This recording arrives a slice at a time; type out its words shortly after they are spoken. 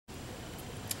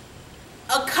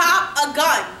a cop, a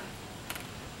gun,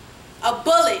 a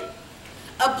bullet,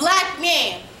 a black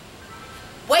man.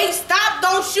 Wait, stop,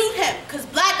 don't shoot him, because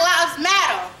Black Lives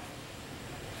Matter.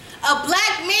 A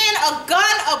black man, a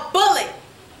gun, a bullet.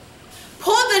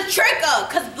 Pull the trigger,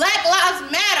 because Black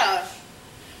Lives Matter.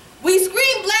 We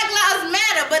scream Black Lives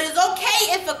Matter, but it's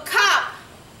okay if a cop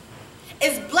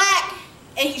is black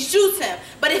and he shoots him.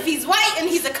 But if he's white and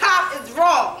he's a cop, it's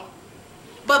wrong.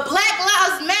 But Black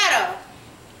Lives Matter.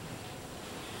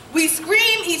 We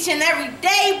scream each and every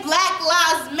day, Black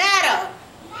Lives Matter.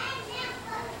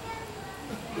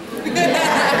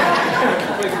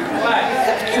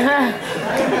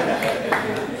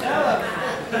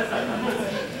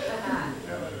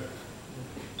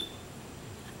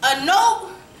 A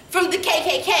note from the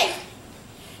KKK.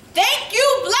 Thank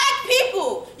you, black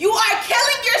people. You are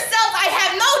killing yourselves. I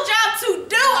have no job to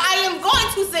do. I am going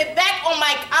to sit back on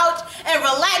my couch and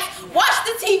relax, watch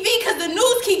the TV, because the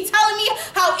news keeps telling me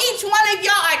how each one of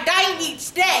y'all are dying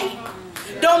each day.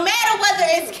 Don't matter whether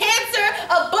it's cancer,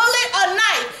 a bullet, a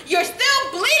knife, you're still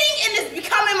bleeding and it's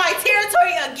becoming my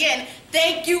territory again.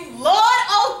 Thank you, Lord.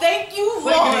 Oh, thank you,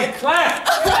 Lord. Clap.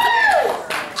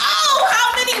 Oh, how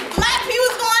many black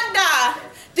people's gonna die?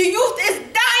 The youth is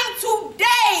dying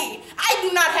today. I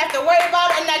do not have to worry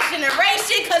about the next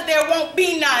generation because there won't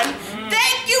be none.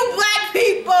 Thank you, black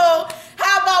people.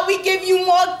 How about we give you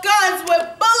more guns with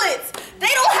bullets?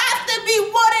 They don't have to be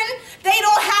wooden. They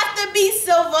don't have to be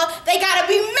silver. They gotta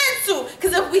be mental.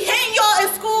 Because if we hit y'all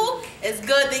in school, it's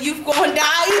good that you're gonna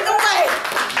die either way.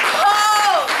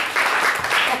 Oh.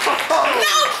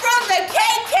 Note from the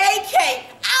KKK.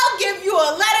 I'll give you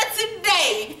a letter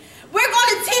today. We're going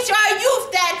to teach our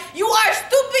youth that you are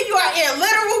stupid, you are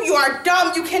illiterate, you are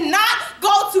dumb, you cannot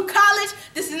go to college.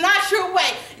 This is not your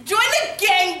way. Join the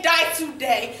gang, die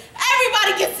today.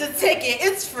 Everybody gets a ticket,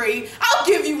 it's free. I'll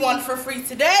give you one for free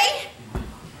today.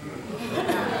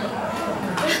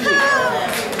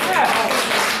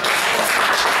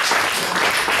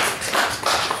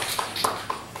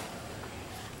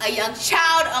 A young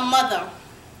child, a mother,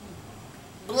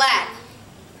 black.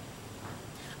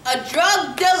 A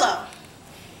drug dealer,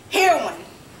 heroin.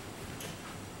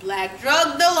 Black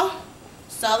drug dealer,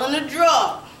 selling a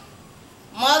drug.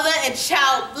 Mother and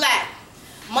child black.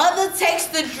 Mother takes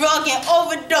the drug and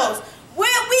overdose.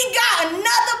 Where we got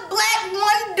another black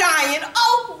one dying.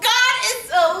 Oh God,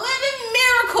 it's a living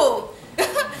miracle.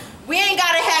 We ain't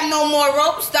gotta have no more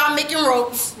ropes. Stop making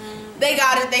ropes. They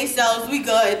got it themselves. We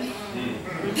good.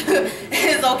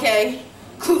 It's okay.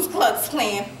 Ku Klux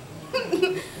Klan.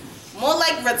 More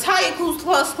like retired Ku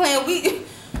Klux Klan.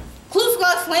 Ku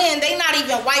Klux Klan, they not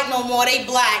even white no more, they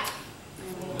black.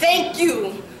 Thank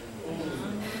you.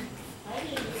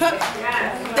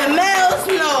 The males,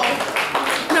 no.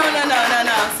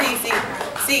 No.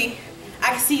 See, I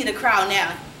can see the crowd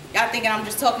now. Y'all thinking I'm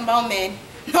just talking about men.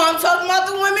 No, I'm talking about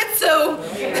the women too.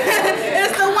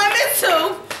 It's the women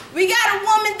too. We got a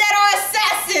woman that are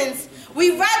assassins.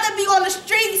 We'd rather be on the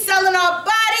street selling our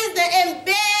bodies than in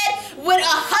bed with a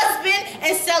husband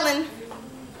and selling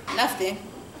nothing.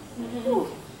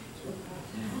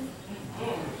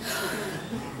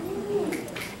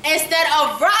 Instead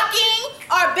of rocking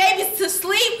our babies to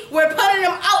sleep, we're putting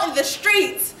them out in the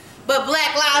streets. But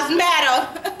Black Lives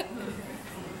Matter.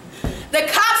 The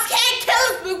cops can't kill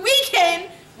us, but we can.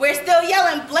 We're still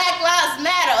yelling Black Lives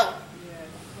Matter.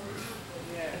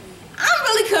 I'm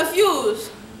really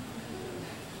confused.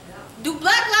 Do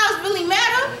black lives really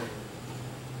matter?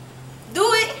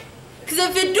 Do it? Because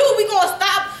if it do, we're going to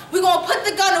stop. We're going to put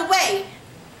the gun away.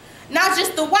 Not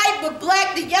just the white, but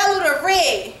black, the yellow, the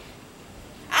red.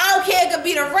 I don't care, it could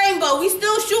be the rainbow. We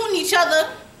still shooting each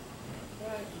other.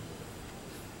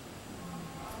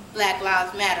 Black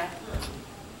Lives Matter.